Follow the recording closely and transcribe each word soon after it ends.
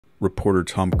Reporter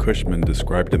Tom Cushman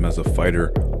described him as a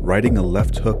fighter riding a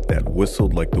left hook that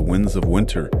whistled like the winds of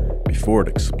winter before it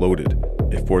exploded.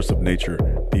 A force of nature,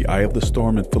 the eye of the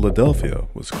storm in Philadelphia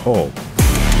was called.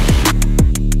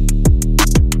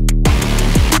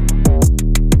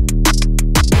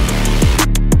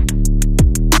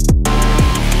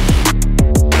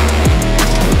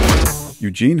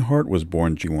 Eugene Hart was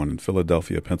born June 1 in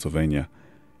Philadelphia, Pennsylvania.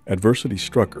 Adversity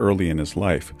struck early in his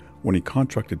life when he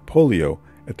contracted polio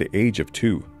at the age of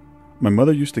 2. My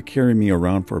mother used to carry me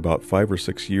around for about 5 or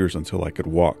 6 years until I could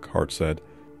walk, Hart said.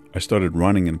 I started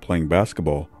running and playing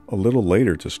basketball a little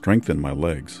later to strengthen my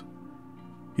legs.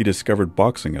 He discovered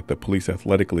boxing at the Police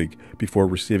Athletic League before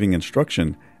receiving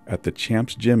instruction at the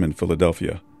Champs Gym in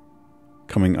Philadelphia.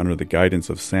 Coming under the guidance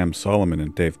of Sam Solomon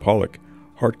and Dave Pollock,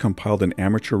 Hart compiled an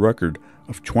amateur record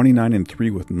of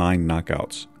 29-3 with 9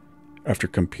 knockouts. After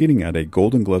competing at a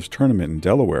Golden Gloves tournament in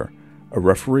Delaware, a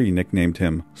referee nicknamed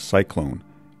him Cyclone,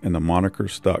 and the moniker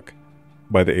stuck.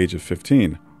 By the age of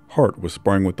 15, Hart was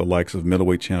sparring with the likes of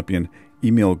middleweight champion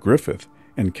Emil Griffith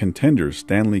and contenders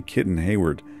Stanley Kitten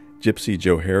Hayward, Gypsy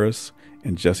Joe Harris,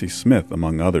 and Jesse Smith,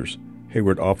 among others.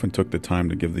 Hayward often took the time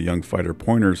to give the young fighter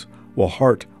pointers, while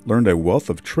Hart learned a wealth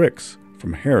of tricks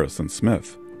from Harris and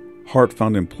Smith. Hart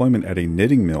found employment at a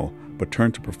knitting mill but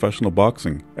turned to professional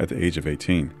boxing at the age of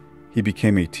 18. He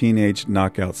became a teenage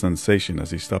knockout sensation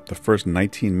as he stopped the first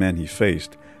 19 men he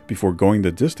faced before going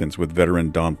the distance with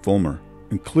veteran Don Fulmer.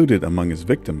 Included among his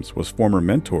victims was former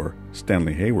mentor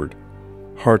Stanley Hayward.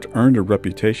 Hart earned a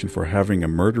reputation for having a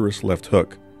murderous left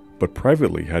hook, but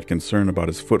privately had concern about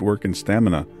his footwork and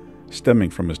stamina stemming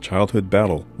from his childhood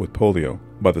battle with polio.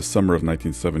 By the summer of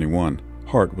 1971,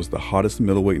 Hart was the hottest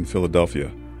middleweight in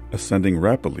Philadelphia, ascending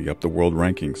rapidly up the world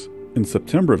rankings. In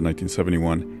September of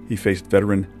 1971, he faced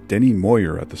veteran Denny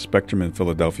Moyer at the Spectrum in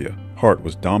Philadelphia. Hart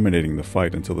was dominating the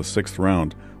fight until the 6th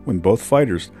round when both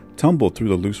fighters tumbled through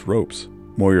the loose ropes.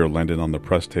 Moyer landed on the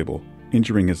press table,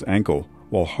 injuring his ankle,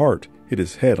 while Hart hit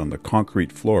his head on the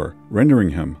concrete floor, rendering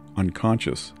him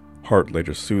unconscious. Hart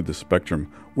later sued the Spectrum,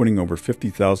 winning over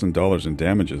 $50,000 in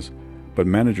damages, but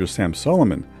manager Sam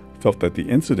Solomon felt that the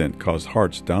incident caused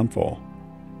Hart's downfall.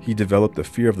 He developed a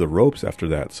fear of the ropes after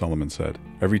that, Solomon said.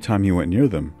 Every time he went near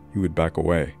them, he would back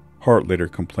away. Hart later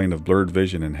complained of blurred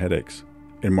vision and headaches.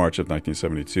 In March of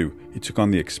 1972, he took on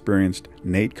the experienced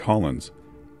Nate Collins.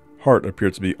 Hart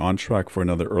appeared to be on track for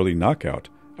another early knockout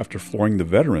after flooring the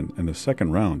veteran in the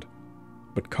 2nd round.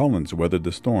 But Collins weathered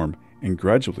the storm and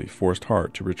gradually forced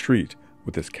Hart to retreat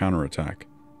with his counterattack.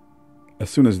 As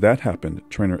soon as that happened,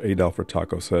 trainer Adolf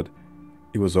Rataco said,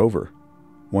 "It was over.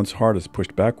 Once Hart is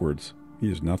pushed backwards,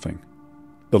 he is nothing."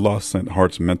 The loss sent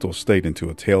Hart's mental state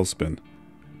into a tailspin.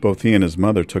 Both he and his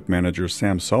mother took manager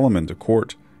Sam Solomon to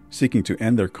court, seeking to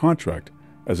end their contract,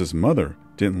 as his mother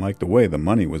didn't like the way the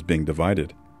money was being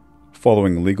divided.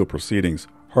 Following legal proceedings,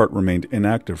 Hart remained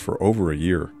inactive for over a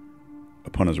year.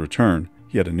 Upon his return,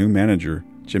 he had a new manager,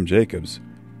 Jim Jacobs,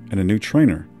 and a new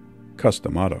trainer, Cus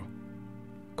D'Amato.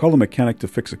 Call a mechanic to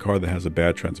fix a car that has a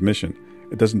bad transmission.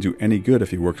 It doesn't do any good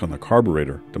if he works on the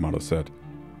carburetor, D'Amato said.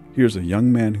 Here's a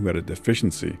young man who had a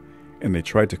deficiency, and they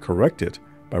tried to correct it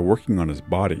by working on his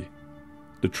body.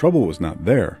 The trouble was not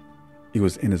there. It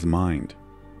was in his mind.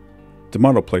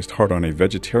 D'Amato placed Hart on a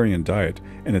vegetarian diet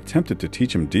and attempted to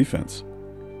teach him defense.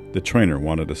 The trainer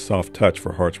wanted a soft touch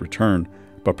for Hart's return,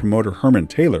 but promoter Herman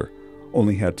Taylor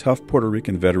only had tough Puerto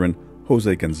Rican veteran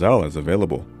Jose Gonzalez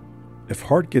available. "If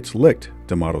Hart gets licked,"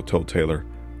 D'Amato told Taylor,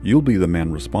 "you'll be the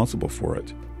man responsible for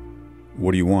it."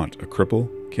 "What do you want, a cripple?"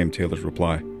 came Taylor's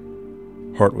reply.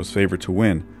 Hart was favored to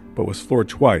win, but was floored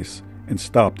twice and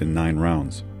stopped in 9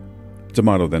 rounds.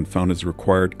 D'Amato then found his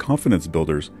required confidence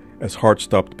builders as Hart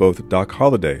stopped both Doc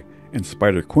Holliday and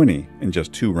Spider Quinney in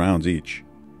just 2 rounds each.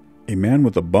 "A man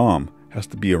with a bomb has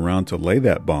to be around to lay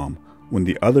that bomb when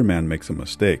the other man makes a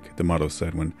mistake," D'Amato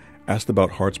said when asked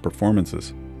about Hart's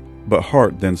performances. But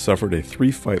Hart then suffered a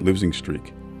 3-fight losing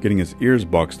streak, getting his ears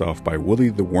boxed off by Willie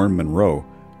the Worm Monroe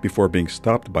before being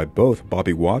stopped by both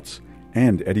Bobby Watts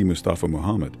and Eddie Mustafa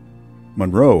Muhammad.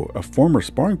 Monroe, a former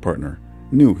sparring partner,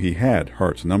 knew he had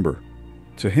Hart's number.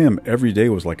 "To him, every day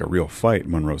was like a real fight,"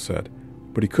 Monroe said,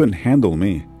 "but he couldn't handle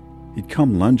me. He'd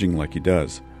come lunging like he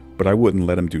does, but I wouldn't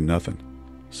let him do nothing.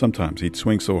 Sometimes he'd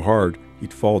swing so hard,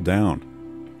 he'd fall down."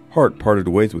 Hart parted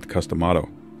ways with Cus D'Amato.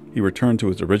 He returned to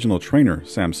his original trainer,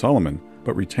 Sam Solomon,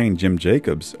 but retained Jim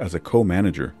Jacobs as a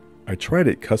co-manager. "I tried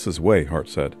it Cus's way," Hart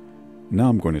said. "Now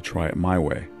I'm going to try it my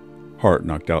way." Hart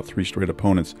knocked out 3 straight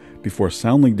opponents before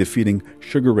soundly defeating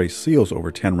Sugar Ray Seals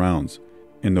over 10 rounds.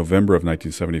 In November of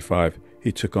 1975,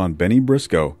 he took on Benny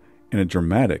Briscoe in a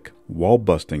dramatic,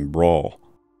 wall-busting brawl.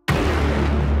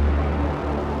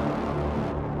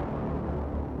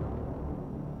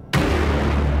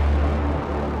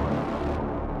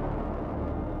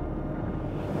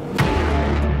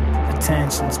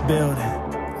 tension's building.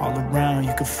 All around,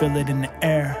 you can feel it in the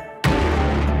air.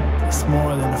 It's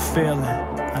more than a feeling,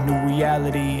 a new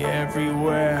reality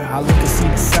everywhere. I look and see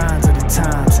the signs of the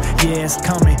times. Yeah, it's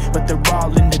coming, but they're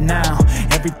all in denial.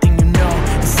 Everything you know,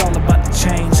 it's all about the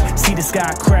change. See the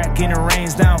sky crack and it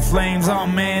rains down flames. Oh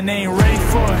man, they ain't ready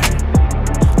for it.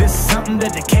 This is something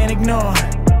that they can't ignore,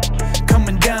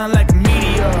 coming down like a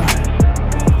meteor.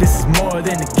 This is more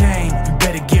than a game, you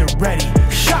better get ready.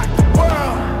 Shock the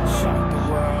world.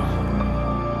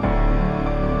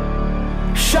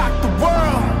 Shock the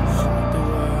world.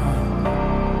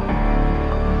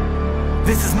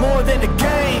 This is more than a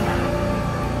game.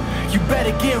 You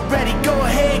better get ready. Go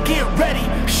ahead, get ready.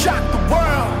 Shock the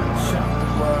world.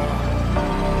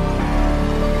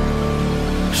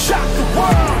 Shock the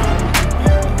world.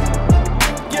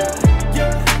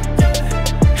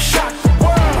 Shock the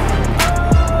world.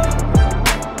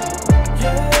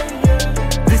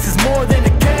 This is more than a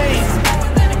game.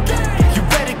 You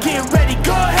better get ready.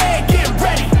 Go ahead, get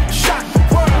ready. Shock the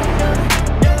world.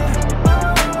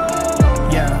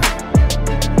 Yeah.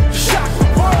 Shock the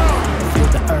world. Feel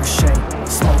the earth shake,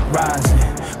 smoke rising,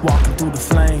 walking through the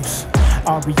flames.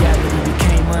 Our reality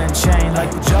became unchained,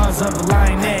 like the jaws of a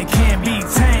lion that can't be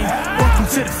tamed. Welcome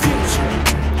to the future,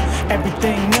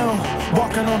 everything new,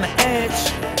 walking on the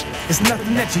edge. It's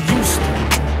nothing that you're used to,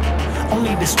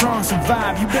 only the strong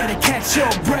survive. You better catch your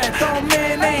breath, oh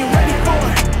man, they ain't ready for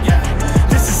it.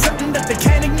 This is something that they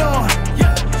can't ignore,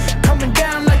 coming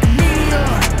down like a meteor.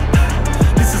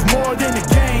 This is more than a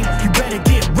game, you better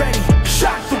get ready.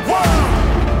 Shock the world.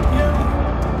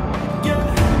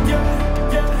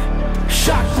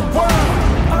 Shock the world.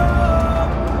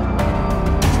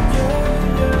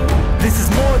 This is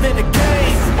more than a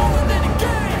game.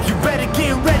 You better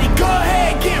get ready. Go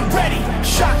ahead, get ready.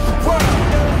 Shock the world.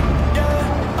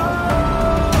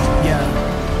 Yeah.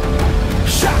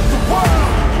 Shock the world.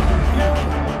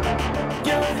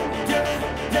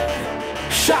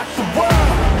 Shock the world.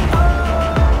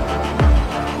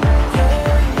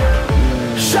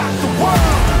 Shock the world.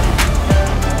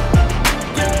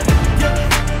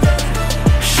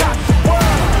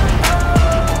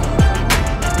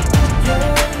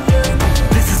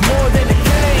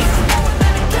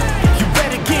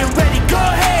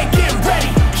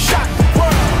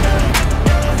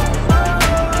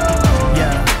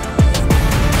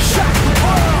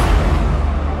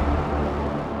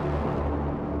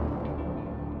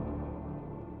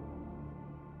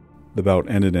 The bout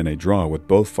ended in a draw, with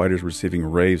both fighters receiving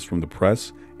raves from the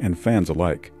press and fans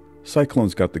alike.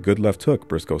 Cyclone's got the good left hook,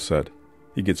 Briscoe said.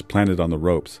 He gets planted on the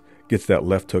ropes, gets that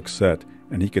left hook set,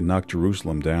 and he can knock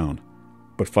Jerusalem down.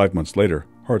 But 5 months later,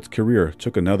 Hart's career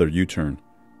took another U-turn.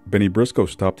 Benny Briscoe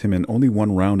stopped him in only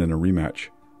one round in a rematch.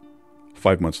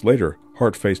 5 months later,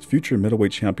 Hart faced future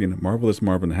middleweight champion Marvelous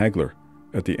Marvin Hagler.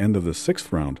 At the end of the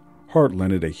 6th round, Hart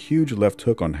landed a huge left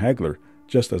hook on Hagler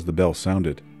just as the bell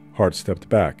sounded. Hart stepped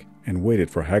back and waited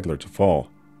for Hagler to fall.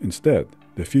 Instead,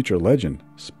 the future legend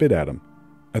spit at him.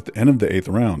 At the end of the 8th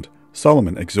round,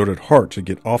 Solomon exhorted Hart to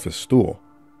get off his stool.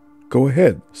 "Go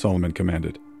ahead," Solomon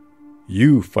commanded.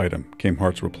 "You fight him," came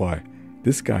Hart's reply.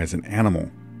 "This guy's an animal."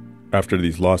 After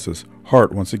these losses,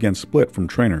 Hart once again split from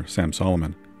trainer Sam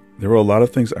Solomon. "There were a lot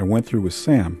of things I went through with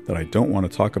Sam that I don't want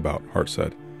to talk about," Hart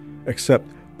said,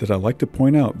 "except that I like to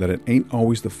point out that it ain't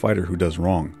always the fighter who does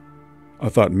wrong. I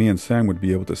thought me and Sam would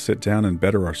be able to sit down and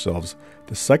better ourselves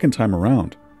the second time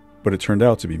around, but it turned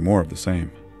out to be more of the same."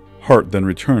 Hart then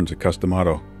returned to Cus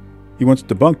D'Amato. He once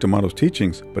debunked D'Amato's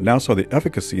teachings, but now saw the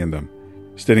efficacy in them,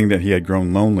 stating that he had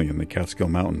grown lonely in the Catskill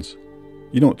Mountains.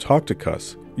 "You don't talk to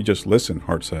Cus, you just listen,"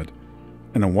 Hart said.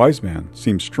 And a wise man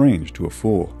seems strange to a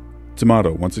fool.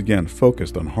 D'Amato once again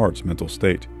focused on Hart's mental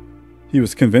state. He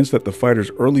was convinced that the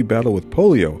fighter's early battle with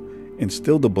polio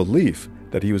instilled a belief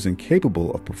that he was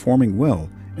incapable of performing well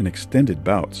in extended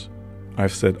bouts.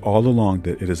 "I've said all along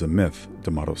that it is a myth,"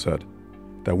 D'Amato said,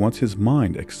 "that once his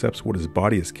mind accepts what his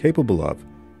body is capable of,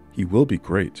 he will be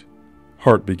great."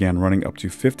 Hart began running up to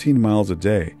 15 miles a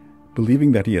day,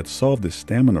 believing that he had solved his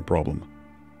stamina problem.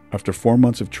 After 4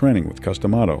 months of training with Cus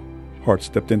D'Amato, Hart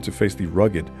stepped in to face the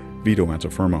rugged Vito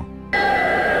Antuofermo.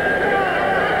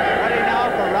 Ready now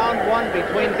for round one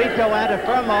between Vito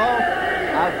Antuofermo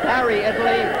of Barry,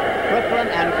 Italy,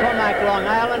 Brooklyn, and Comac, Long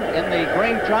Island, in the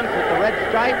green trunks with the red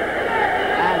stripe,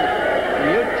 and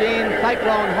Eugene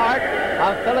Cyclone Hart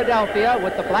of Philadelphia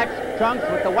with the black trunks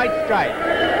with the white stripe.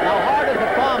 Now Hart is a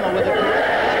farmer with a terrific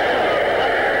left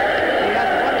hook. He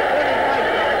has won 30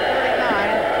 fights out of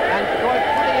 39 and scored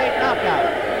 28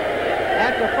 knockouts.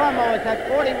 Antuofermo has had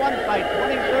 41 fights,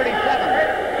 winning 37,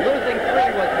 losing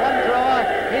 3 with 1 draw.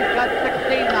 He's got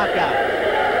 16 knockouts.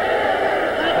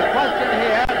 The question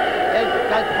here is,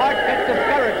 does Hart get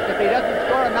discouraged if he doesn't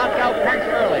score a knockout punch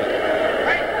early?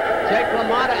 Jake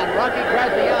LaMotta and Rocky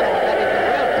Graziano, that is a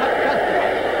real tough customer.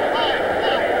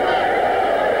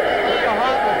 Mr.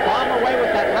 Hart will bomb away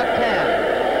with that left hand.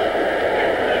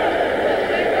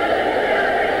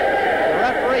 The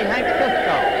referee, Hank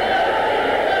Sisko.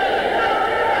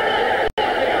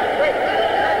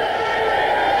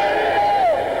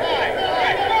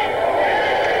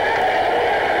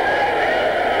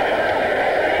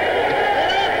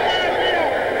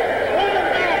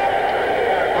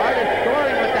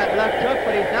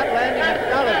 But he's not landing it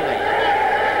solidly.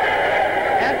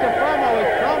 Antifermo is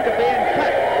prone to being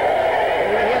cut.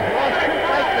 He has lost 2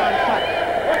 fights on cut.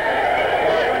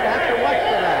 We're going to have to watch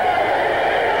for that.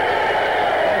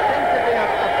 There seems to be a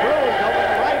bruise over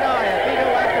the right eye of Vito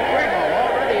Antifermo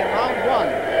already in round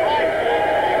 1.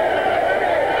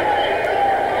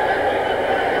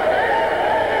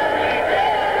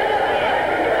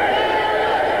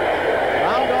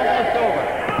 Round almost over.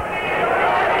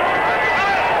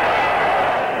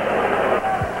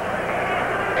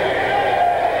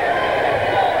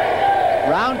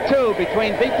 Round 2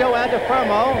 between Vito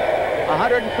Antifermo,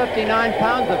 159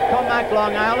 pounds of Comac,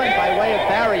 Long Island, by way of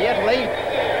Barry, Italy,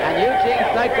 and Eugene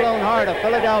Cyclone Hart of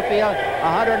Philadelphia,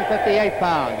 158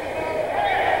 pounds.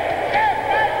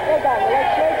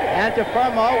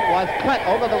 Antifermo was cut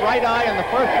over the right eye in the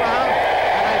first round,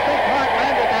 and I think Hart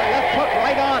landed that left hook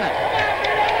right on it.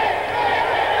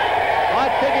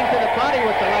 Hart digging to the body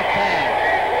with the left hand.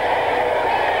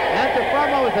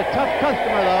 Antifermo is a tough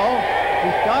customer, though. He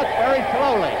starts very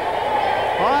slowly.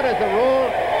 Hart, as a rule,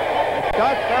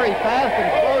 starts very fast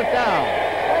and slows down.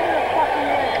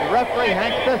 The referee,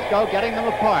 Hank Sisko, getting them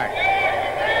apart.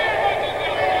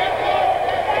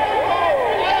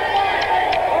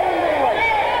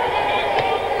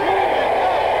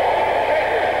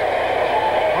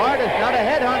 Hart is not a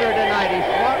headhunter tonight. He's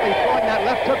smartly throwing that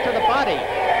left hook to the body.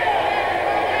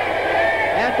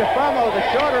 Antifermo, the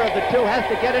shorter of the two, has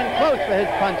to get in close for his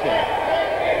punches.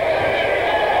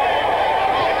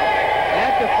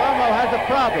 Antifermo has a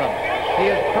problem. He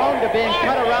is prone to being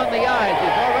cut around the eyes.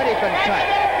 He's already been cut.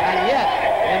 And yet,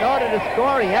 in order to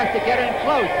score, he has to get in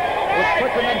close, which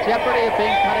puts him in jeopardy of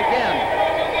being cut again.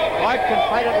 Hart can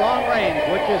fight at long range,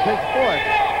 which is his sport.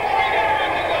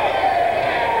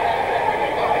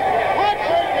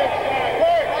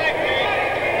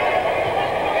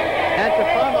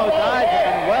 Antifermo's eyes have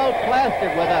been well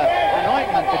plastered with an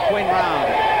ointment between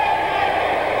rounds.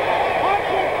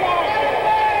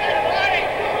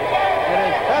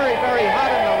 Very, very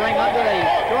hot in the ring under the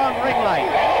strong ring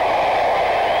light.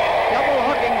 Double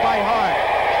hooking by Hart.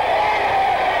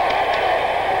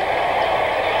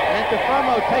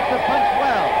 Antifermo takes a punch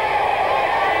well.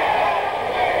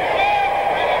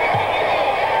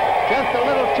 Just a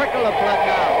little trickle of blood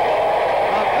now.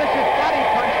 A vicious body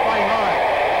punch by Hart.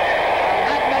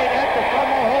 And that made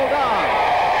Antifermo hold on.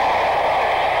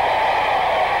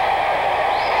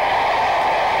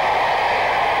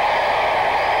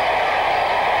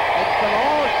 Been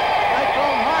all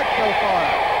Cyclone Hart so far.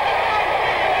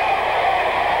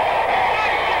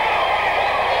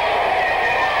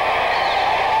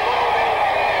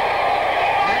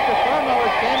 Antifermo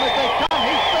is game as they come.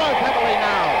 He scores heavily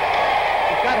now.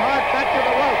 He's got Hart back to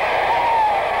the rope.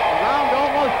 The round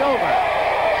almost over.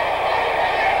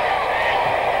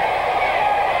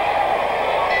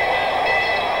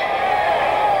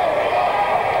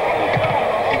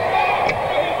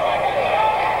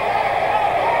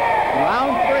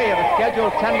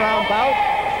 Scheduled 10-round bout.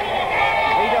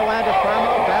 Vito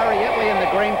Antifermo, Barry Italy in the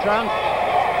green trunks.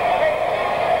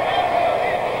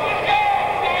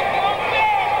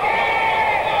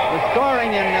 The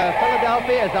scoring in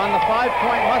Philadelphia is on the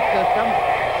 5-point must system,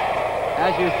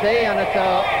 as you see, and it's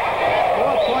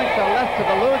 4 points or less to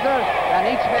the loser, and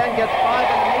each man gets 5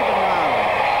 in an even round.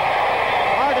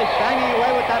 Hart is banging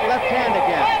away with that left hand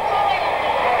again.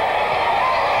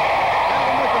 That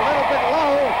one was a little bit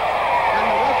low, and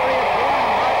the referee is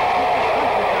warning Hart to keep his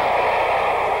punches up.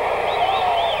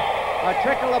 A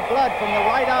trickle of blood from the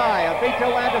right eye of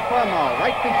Vito Antifermo,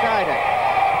 right beside it.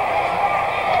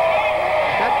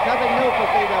 That's nothing new for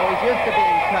Vito. He's used to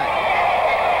being cut.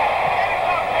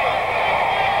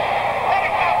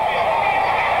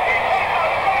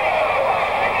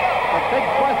 The big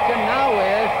question now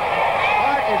is,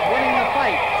 Hart is winning the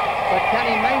fight, but can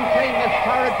he maintain this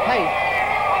torrid pace?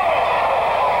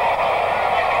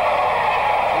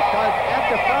 Because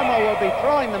Antifermo will be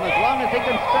throwing them as long as he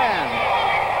can stand.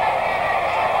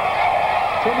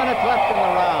 2 minutes left in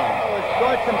the round. He's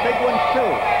scored some big ones too.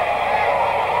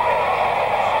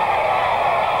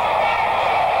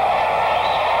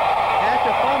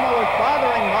 Antifermo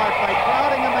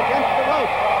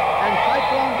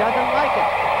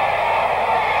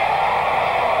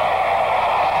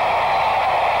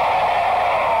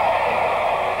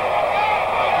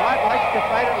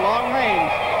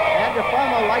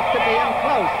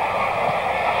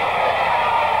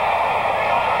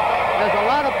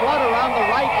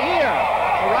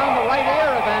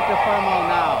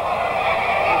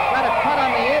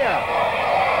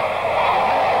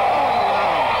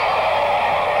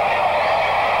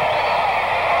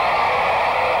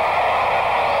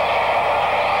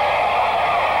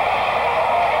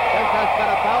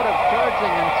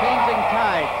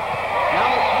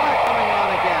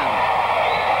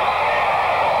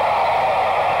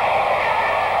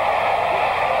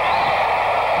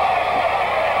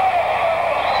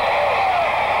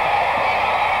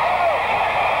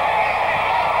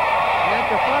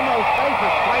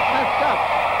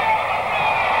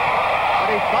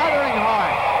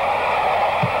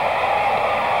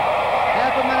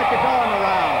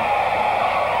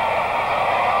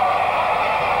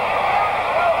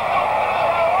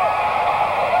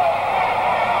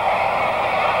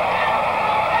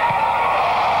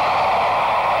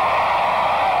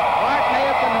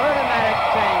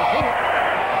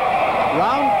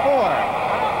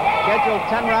scheduled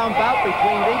 10-round bout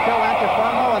between Vito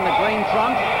Antuofermo in the green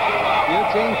trunks,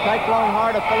 Eugene Cyclone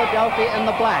Hart of Philadelphia in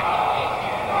the black.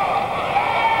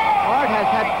 Hart has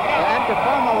had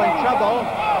Antuofermo in trouble.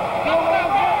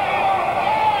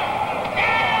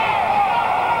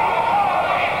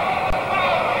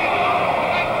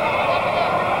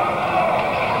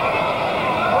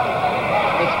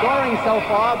 The scoring so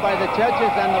far by the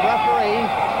judges and the referee,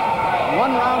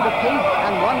 1 round apiece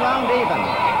and 1 round even.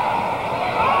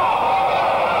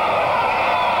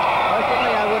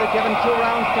 Personally, I would have given 2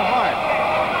 rounds to Hart.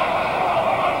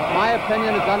 My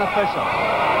opinion is unofficial.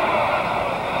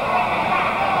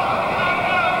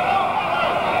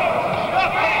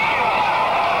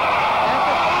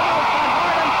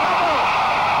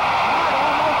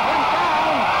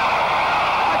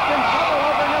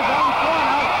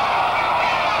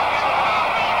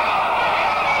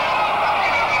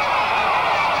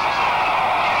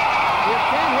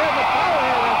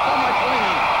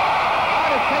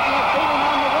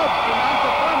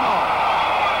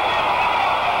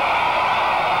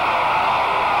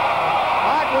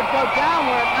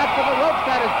 Downward, not to the ropes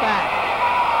at his back.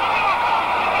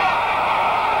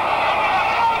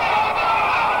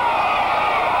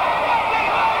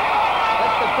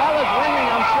 If the bell is ringing,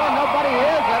 I'm sure nobody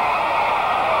hears it.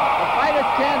 The fighters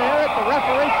can't hear it, the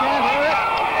referee can't hear it.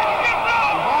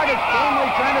 And Hart is firmly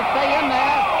trying to stay in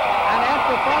there, and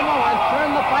Antuofermo has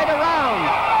turned the fight around.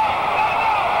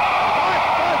 Hart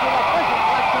scores with a vicious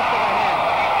left hook to the head.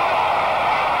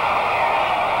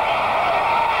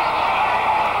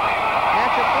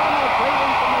 Antuofermo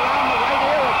bleeding from around the right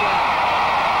ear again.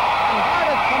 And Hart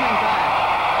is coming back.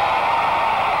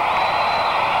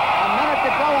 A minute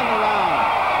to go in the round.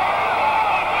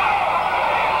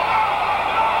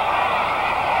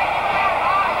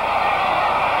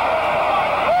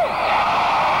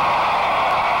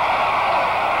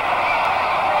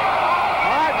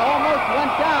 Hart almost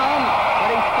went down, but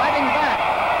he's fighting back.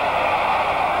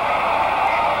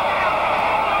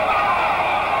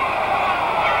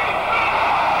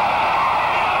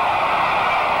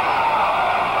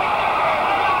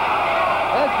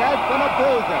 Has been a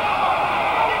bruiser.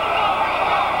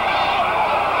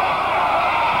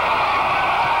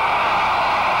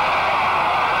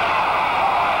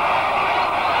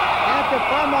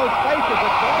 Antuofermo's face is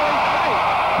a gory sight.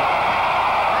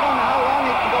 I don't know how long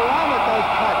he can go on with those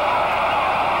cuts.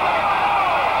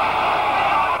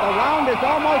 The round is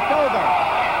almost over.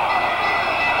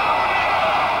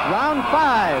 Round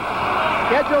 5,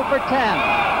 scheduled for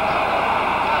 10.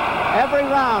 Every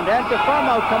round,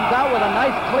 Antuofermo comes out with a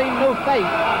nice, clean, new face.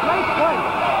 Nice fight.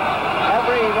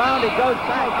 Every round he goes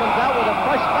back, comes out with a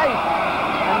fresh face,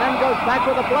 and then goes back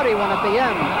with a bloody one at the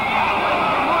end.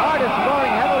 Hart is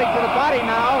scoring heavily to the body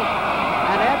now,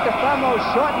 and Antuofermo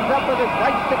shortens up with his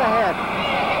rights to the head.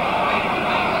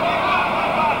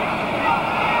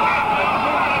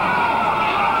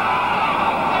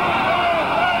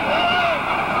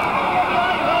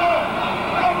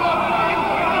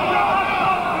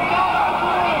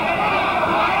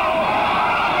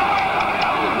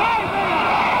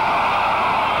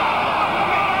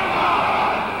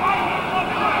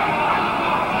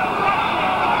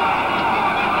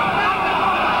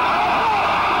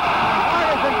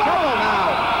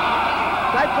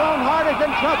 Cyclone Hart is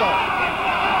in trouble.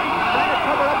 He's trying to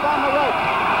cover up on the rope.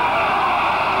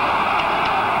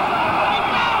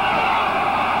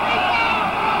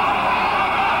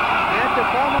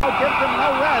 Antuofermo gives him no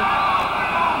rest.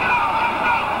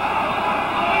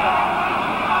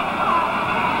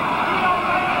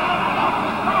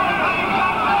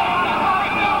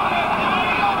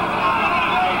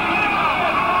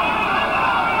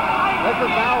 This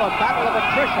is now a battle of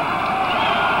attrition.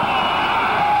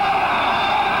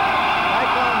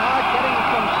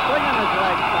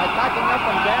 By backing up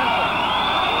and dancing.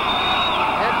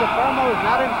 Antuofermo is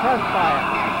not impressed by it.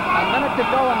 A minute to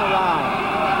go in the round.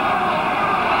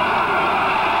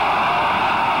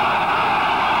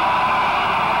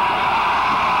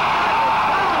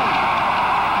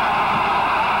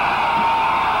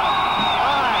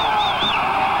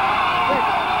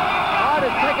 Hart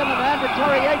has taken the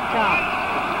mandatory 8 count.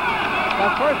 The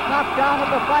first knockdown of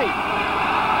the fight.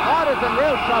 Hart is in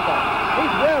real trouble.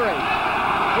 He's weary.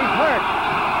 He's hurt.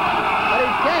 But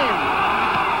he's game.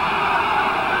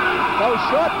 Those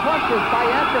short punches by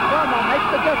Antuofermo make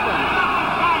the difference.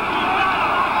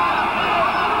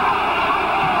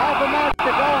 Half a minute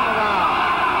to go in the round.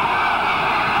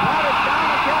 Hart is down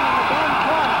again in his own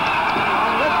corner.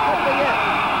 And this could be it.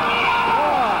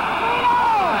 4,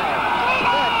 5,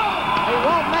 6. He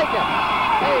won't make it.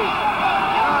 8,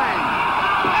 9,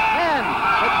 10.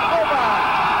 It's over.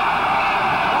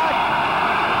 Hart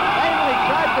vainly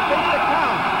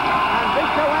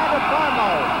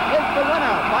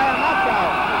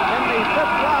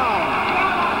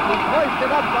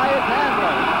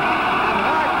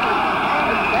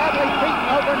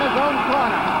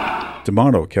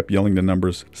D'Amato kept yelling the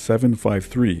numbers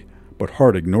 7-5-3, but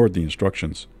Hart ignored the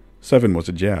instructions. 7 was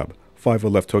a jab, 5 a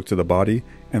left hook to the body,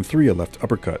 and 3 a left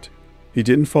uppercut. He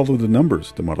didn't follow the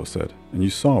numbers, D'Amato said, and you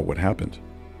saw what happened.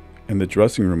 In the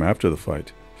dressing room after the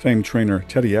fight, famed trainer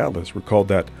Teddy Atlas recalled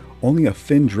that only a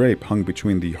thin drape hung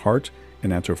between the Hart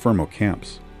and Antuofermo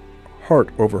camps. Hart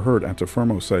overheard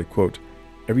Antuofermo say, quote,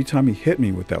 "Every time he hit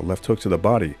me with that left hook to the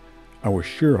body, I was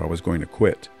sure I was going to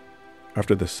quit.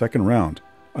 After the second round,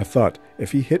 I thought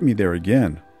if he hit me there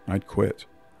again, I'd quit.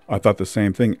 I thought the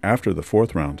same thing after the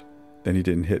fourth round. Then he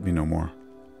didn't hit me no more."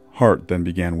 Hart then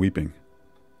began weeping.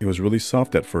 "It was really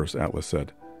soft at first," Atlas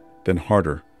said, "then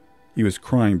harder. He was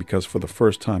crying because for the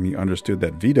first time he understood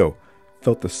that Vito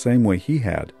felt the same way he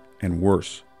had, and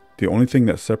worse. The only thing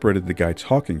that separated the guy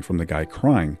talking from the guy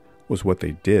crying was what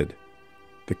they did.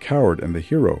 The coward and the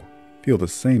hero feel the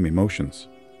same emotions.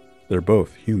 They're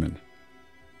both human."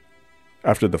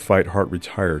 After the fight, Hart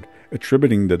retired,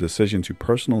 attributing the decision to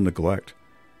personal neglect.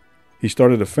 He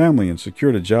started a family and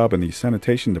secured a job in the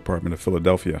sanitation department of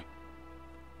Philadelphia.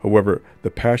 However, the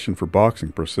passion for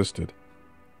boxing persisted.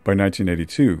 By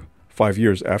 1982, 5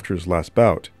 years after his last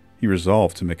bout, he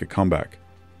resolved to make a comeback.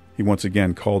 He once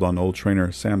again called on old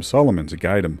trainer Sam Solomon to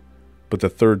guide him, but the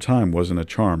third time wasn't a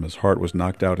charm as Hart was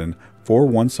knocked out in 4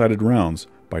 one-sided rounds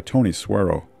by Tony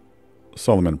Suero.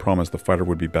 Solomon promised the fighter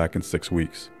would be back in 6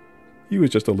 weeks. "He was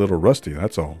just a little rusty,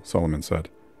 that's all," Solomon said.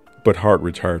 But Hart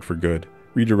retired for good,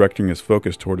 redirecting his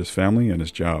focus toward his family and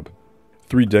his job.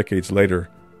 3 decades later,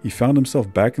 he found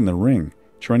himself back in the ring,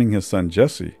 training his son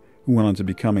Jesse, who went on to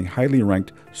become a highly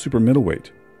ranked super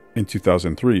middleweight. In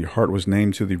 2003, Hart was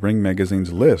named to the Ring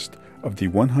magazine's list of the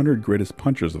 100 greatest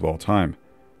punchers of all time.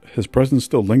 His presence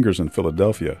still lingers in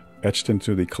Philadelphia, etched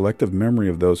into the collective memory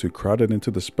of those who crowded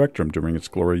into the Spectrum during its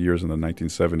glory years in the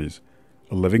 1970s.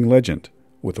 A living legend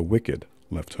with a wicked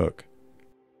left hook.